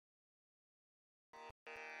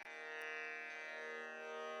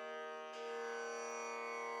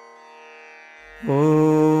ॐ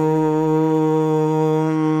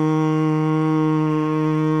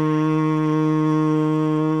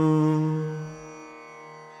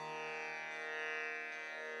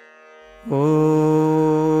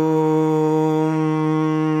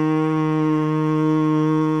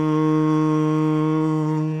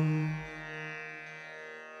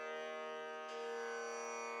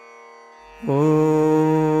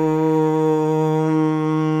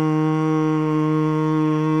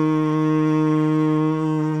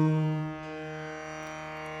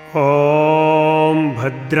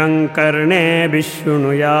भद्रं कर्णेभिः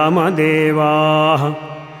शृणुयाम देवाः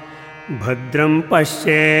भद्रं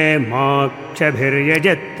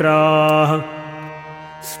पश्येमाक्षभिर्यजत्राः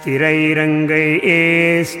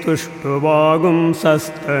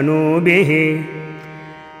स्थिरैरङ्गैस्तुष्टुवागुंसस्तनूभिः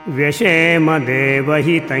व्यशेम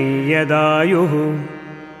देवहितं यदायुः।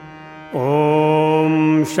 ॐ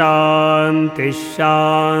शान्तिः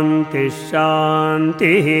शान्तिः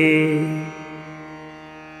शान्तिः।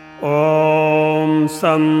 ॐ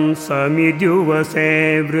सं समिद्युवसे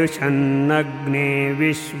वृषन्नग्ने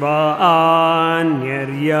विश्वान्यर्या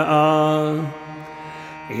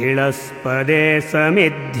इळस्पदे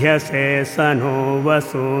समिध्यसे सनो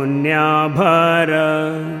वसून्याभर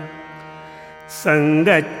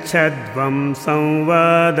संगच्छध्वं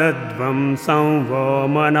संवदध्वं संवो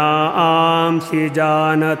मनांसि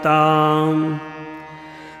जानताम्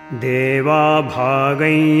देवा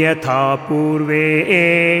भागं यथा पूर्वे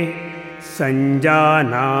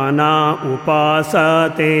संजानाना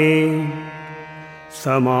उपासते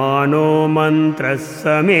समानो मन्त्रः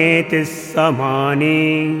समेतिः समानी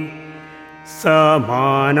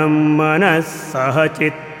समानं मनः सह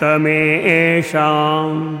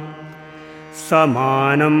चित्तमेषाम्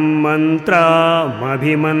समानं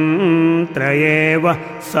मन्त्रमभिमन्त्रयेव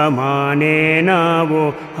समानेन वो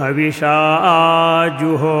हविषा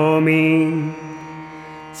जुहोमि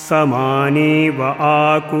समानी व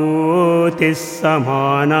आकूतिः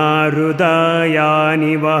समाना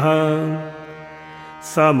हृदयानि वः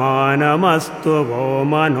समानमस्तु वो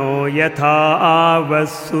मनो यथा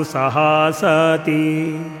वस्सु सहासति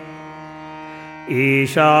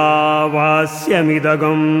ईशावास्यमिदगं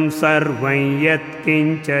सर्वं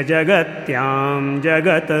यत्किञ्च जगत्यां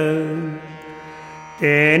जगत्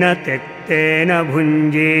तेन त्यक्तेन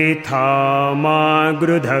भुञ्जीथा मा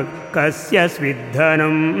गृधः कस्य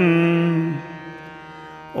स्विद्धनम्।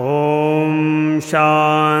 ॐ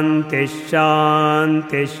शान्तिः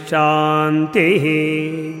शान्तिः शान्तिः।